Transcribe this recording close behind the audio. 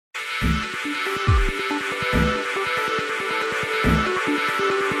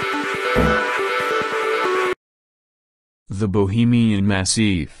The Bohemian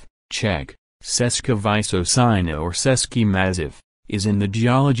Massif, Czech, Česká Vysočina or Český Massif, is in the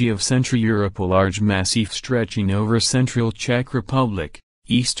geology of Central Europe a large massif stretching over central Czech Republic,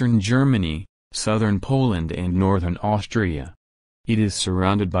 eastern Germany, southern Poland and northern Austria. It is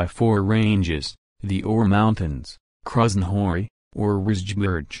surrounded by four ranges: the Ore Mountains, Krusenhory, or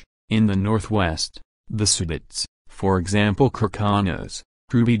Rizgeberg, in the northwest, the Sudets, for example Kirkanos,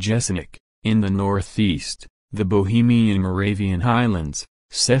 Kruby-Jesenik, in the northeast, the Bohemian Moravian Highlands,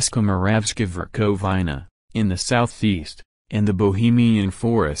 Česká Moravská Vrchovina, in the southeast, and the Bohemian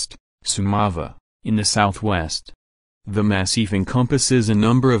Forest, Šumava, in the southwest. The massif encompasses a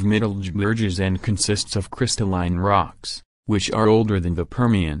number of Mittelgebirges and consists of crystalline rocks, which are older than the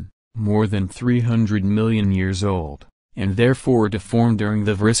Permian, more than 300 million years old, and therefore deformed during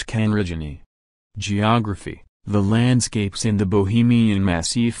the Vrškanriginy. Geography: the landscapes in the Bohemian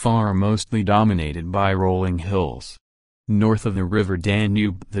Massif are mostly dominated by rolling hills. North of the river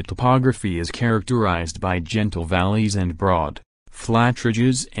Danube the topography is characterized by gentle valleys and broad, flat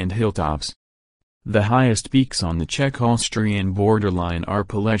ridges and hilltops. The highest peaks on the Czech-Austrian borderline are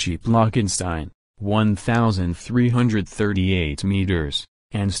Pilecki Plockenstein, 1,338 meters,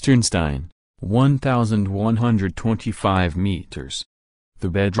 and Sternstein, 1,125 meters. The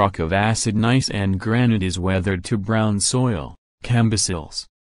bedrock of acid gneiss and granite is weathered to brown soil, Cambycils.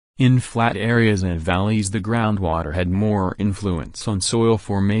 In flat areas and valleys the groundwater had more influence on soil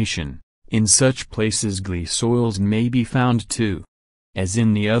formation. In such places clay soils may be found too. As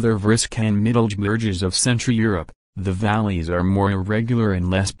in the other Vrškan Mittelgebirges of Central Europe, the valleys are more irregular and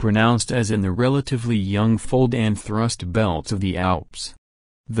less pronounced as in the relatively young fold and thrust belts of the Alps.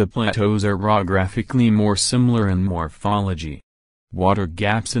 The plateaus are orographically more similar in morphology. Water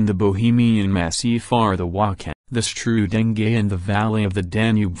gaps in the Bohemian Massif are the Wakan, the Strudenge and the valley of the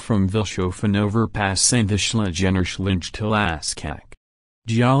Danube from Vilshofen overpass and the Schlegenerschlinge to Laskak.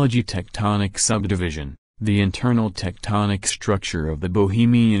 Geology: tectonic subdivision. The internal tectonic structure of the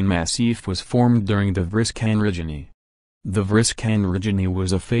Bohemian Massif was formed during the Vrškanriginy. The Vrškanriginy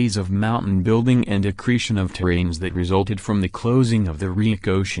was a phase of mountain building and accretion of terrains that resulted from the closing of the Rhenic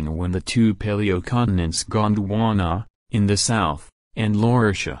Ocean when the two paleocontinents Gondwana, in the south, and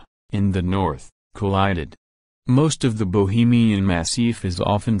Laurasia, in the north, collided. Most of the Bohemian Massif is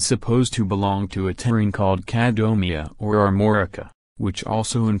often supposed to belong to a terrain called Cadomia or Armorica, which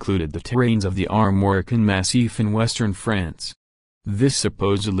also included the terrains of the Armorican Massif in western France. This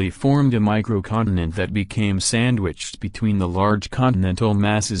supposedly formed a microcontinent that became sandwiched between the large continental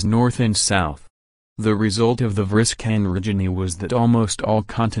masses north and south. The result of the Vrškanriginy was that almost all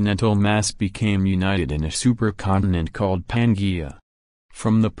continental mass became united in a supercontinent called Pangaea.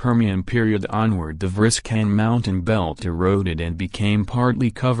 From the Permian period onward the Vrškan mountain belt eroded and became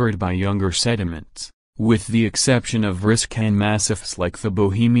partly covered by younger sediments, with the exception of Vrškan massifs like the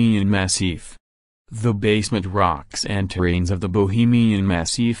Bohemian Massif. The basement rocks and terrains of the Bohemian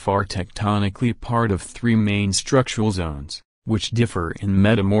Massif are tectonically part of three main structural zones, which differ in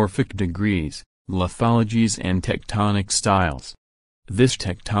metamorphic degrees, lithologies and tectonic styles. This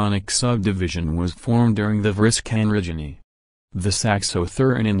tectonic subdivision was formed during the Vrškanriginy. The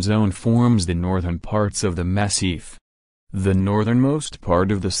Saxo-Thurinian zone forms the northern parts of the massif. The northernmost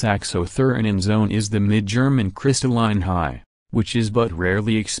part of the Saxo-Thurinian zone is the mid-German crystalline high, which is but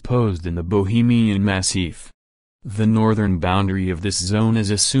rarely exposed in the Bohemian Massif. The northern boundary of this zone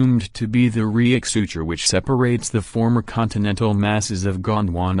is assumed to be the Rhenic suture which separates the former continental masses of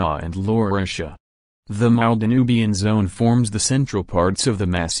Gondwana and Laurasia. The Maldanubian zone forms the central parts of the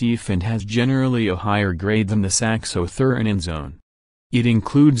massif and has generally a higher grade than the Saxo-Thurinian zone. It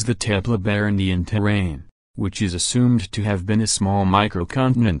includes the Teploberindian terrain, which is assumed to have been a small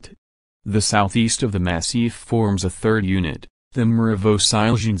microcontinent. The southeast of the massif forms a third unit, the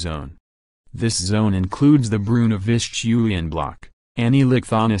Mravosiljan zone. This zone includes the Brunevich-Julian block, an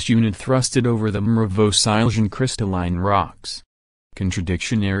lithognous unit thrusted over the Mravosiljan crystalline rocks.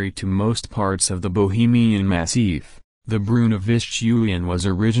 Contradictory to most parts of the Bohemian Massif, the Brunevich-Julian was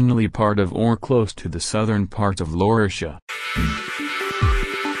originally part of or close to the southern part of Laurasia.